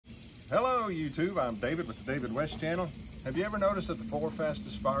Hello YouTube, I'm David with the David West channel. Have you ever noticed that the 4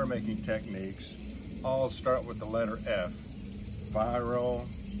 fastest fire making techniques all start with the letter F? Fire roll,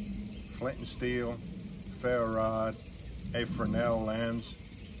 Flint and Steel, Ferro Rod, a Fresnel Lens.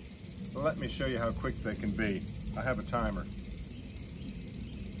 Well, let me show you how quick they can be. I have a timer.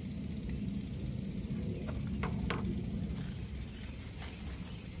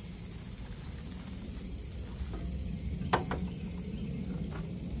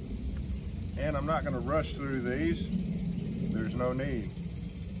 And I'm not going to rush through these. There's no need.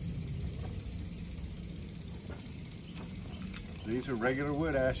 These are regular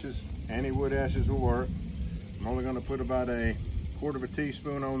wood ashes. Any wood ashes will work. I'm only going to put about a 1/4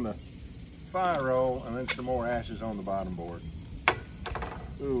 teaspoon on the fire roll and then some more ashes on the bottom board.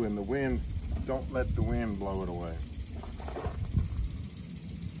 Ooh, and the wind, don't let the wind blow it away.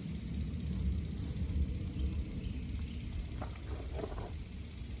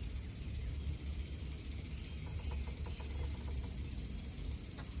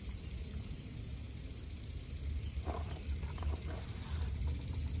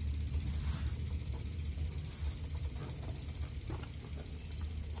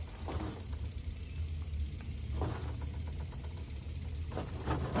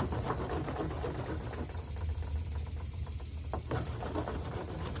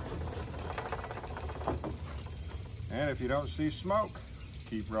 And if you don't see smoke,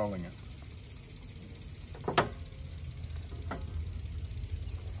 keep rolling it.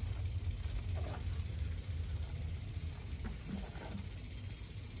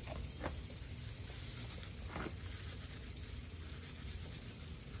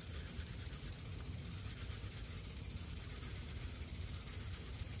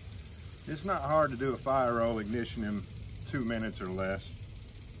 It's not hard to do a fire roll ignition in 2 minutes or less.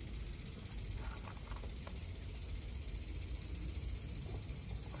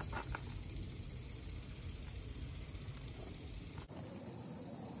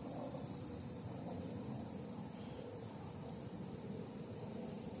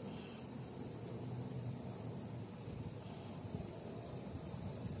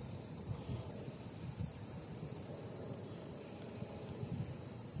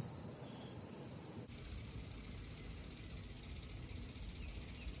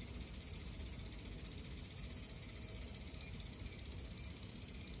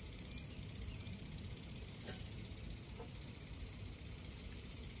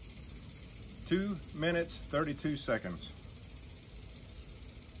 Two minutes, 32 seconds.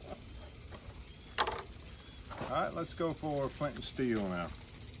 All right, let's go for Flint and Steel now.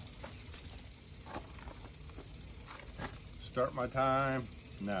 Start my time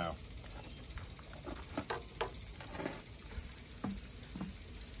now.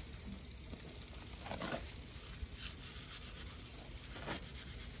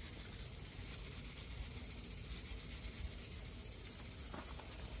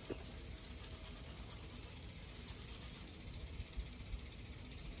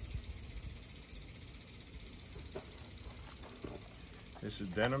 This is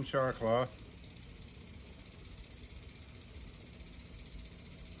denim char cloth.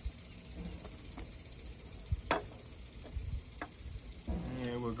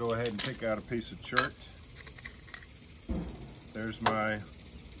 And we'll go ahead and pick out a piece of chert. There's my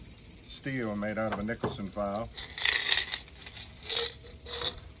steel made out of a Nicholson file.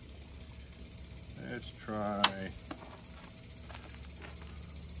 Let's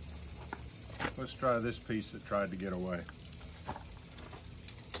try this piece that tried to get away.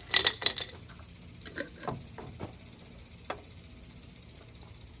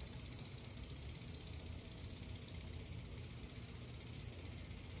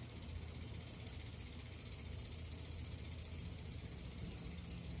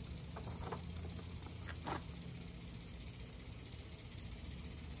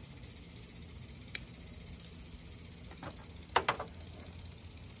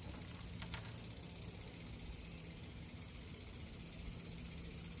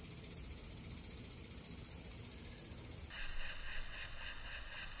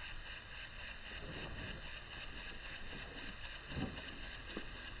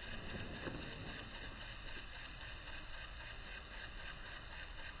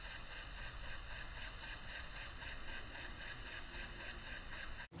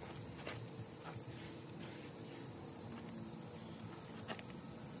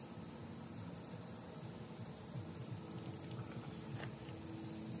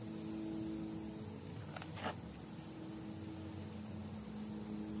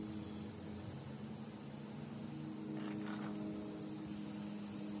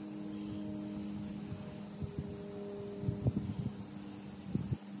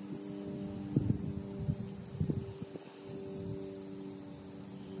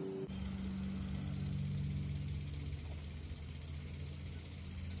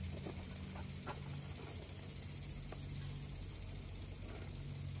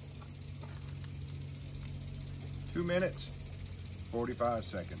 2 minutes, 45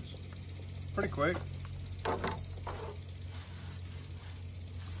 seconds. Pretty quick.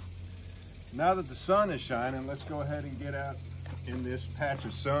 Now that the sun is shining, let's go ahead and get out in this patch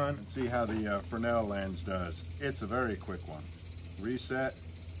of sun and see how the Fresnel lens does. It's a very quick one. Reset,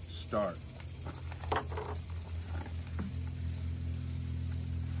 start.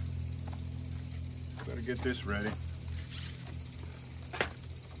 Better get this ready.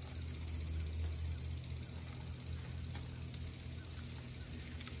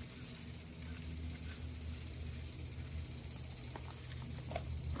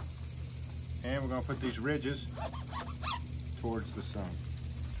 And we're going to put these ridges towards the sun.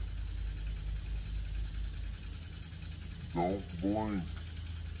 Don't blink.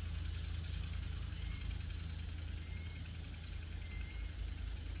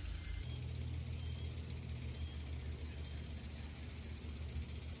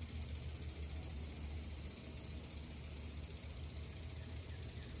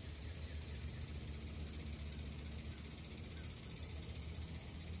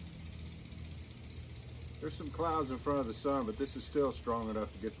 There's some clouds in front of the sun, but this is still strong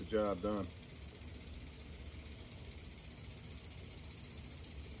enough to get the job done.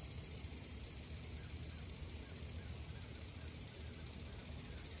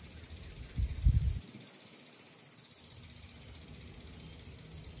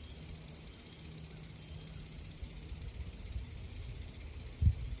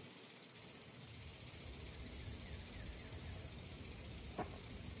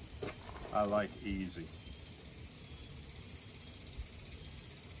 I like easy.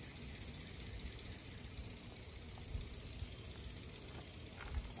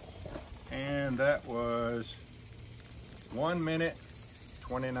 And that was 1 minute,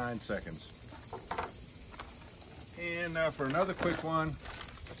 29 seconds. And now for another quick one,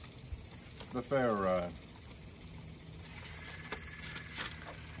 the Ferro Rod.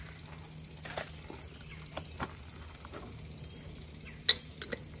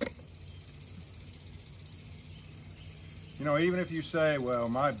 You know, even if you say, well,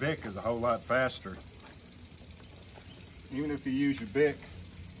 my Bic is a whole lot faster, even if you use your Bic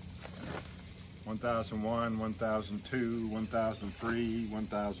 1001, 1002, 1003,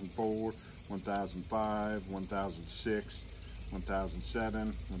 1004, 1005, 1006,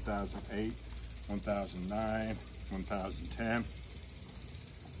 1007, 1008, 1009, 1010.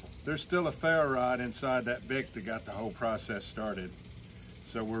 There's still a Ferro Rod inside that Bic that got the whole process started.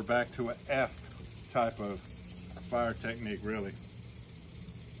 So we're back to an F type of fire technique, really.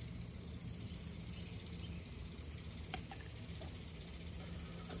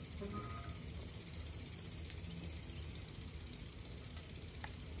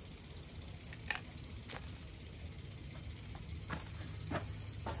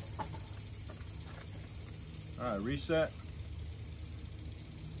 All right, reset.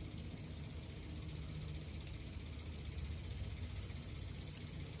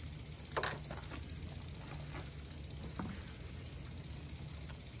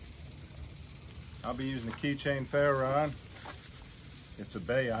 I'll be using a keychain Ferro Rod. It's a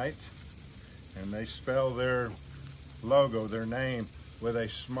Bayite, and they spell their logo, their name, with a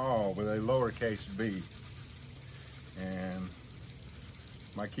lowercase b. And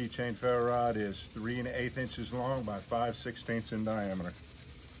my keychain Ferro Rod is 3 1/8 inches long by 5/16 in diameter.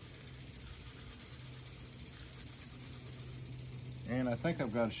 And I think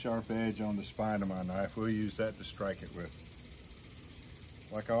I've got a sharp edge on the spine of my knife. We'll use that to strike it with.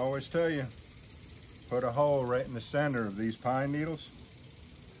 Like I always tell you, put a hole right in the center of these pine needles.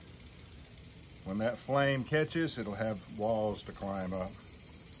 When that flame catches, it'll have walls to climb up.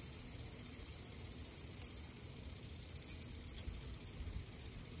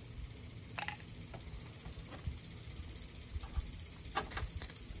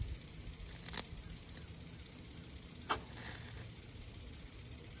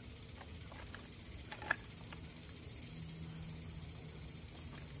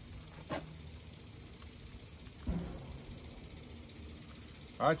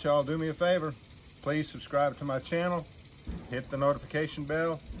 All right, y'all, do me a favor. Please subscribe to my channel, hit the notification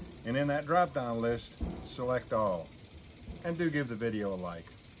bell, and in that drop-down list, select all. And do give the video a like.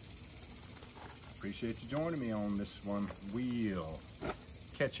 Appreciate you joining me on this one. We'll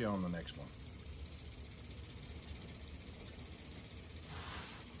catch you on the next one.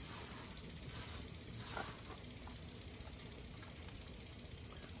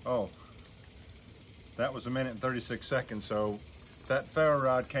 Oh, that was 1 minute and 36 seconds, so that Ferro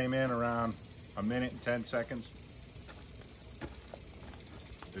Rod came in around 1 minute and 10 seconds.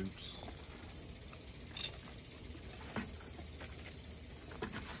 Oops.